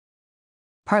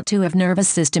Part 2 of Nervous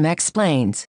System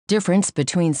explains difference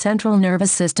between central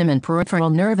nervous system and peripheral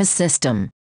nervous system.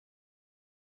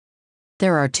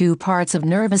 There are two parts of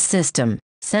nervous system,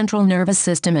 central nervous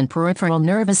system and peripheral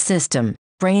nervous system.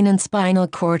 Brain and spinal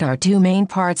cord are two main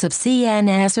parts of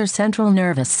CNS or central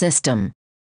nervous system.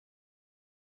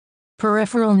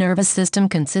 Peripheral nervous system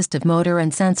consists of motor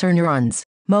and sensor neurons.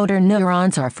 Motor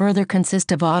neurons are further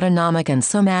consist of autonomic and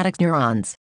somatic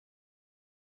neurons.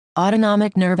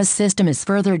 Autonomic nervous system is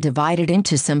further divided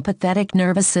into sympathetic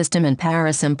nervous system and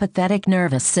parasympathetic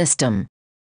nervous system.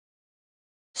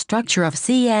 Structure of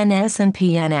CNS and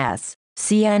PNS.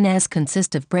 CNS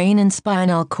consists of brain and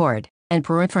spinal cord, and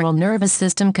peripheral nervous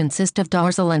system consists of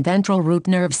dorsal and ventral root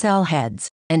nerve cell heads,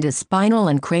 and is spinal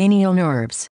and cranial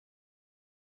nerves.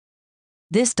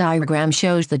 This diagram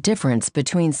shows the difference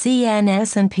between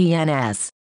CNS and PNS.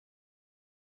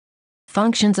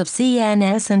 Functions of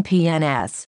CNS and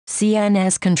PNS.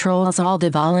 CNS controls all the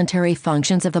voluntary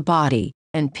functions of the body,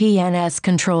 and PNS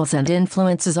controls and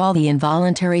influences all the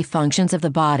involuntary functions of the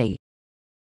body.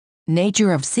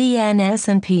 Nature of CNS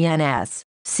and PNS.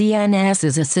 CNS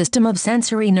is a system of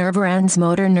sensory nerve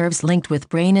motor nerves linked with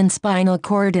brain and spinal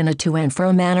cord in a to and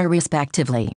fro manner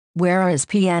respectively, whereas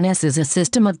PNS is a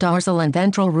system of dorsal and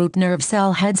ventral root nerve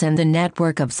cell heads and the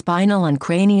network of spinal and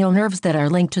cranial nerves that are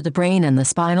linked to the brain and the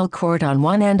spinal cord on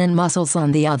one end and muscles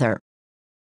on the other.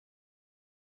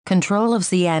 Control of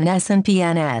CNS and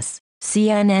PNS.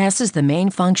 CNS is the main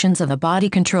functions of the body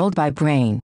controlled by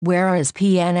brain, whereas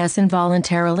PNS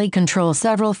involuntarily controls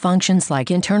several functions like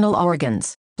internal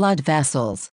organs, blood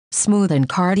vessels, smooth and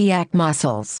cardiac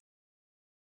muscles.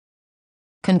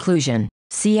 Conclusion: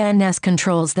 CNS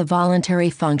controls the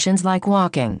voluntary functions like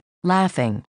walking,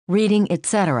 laughing, reading,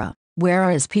 etc.,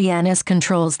 whereas PNS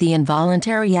controls the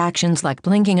involuntary actions like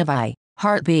blinking of eye,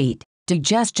 heartbeat,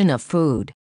 digestion of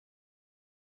food.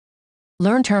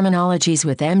 Learn terminologies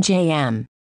with MJM.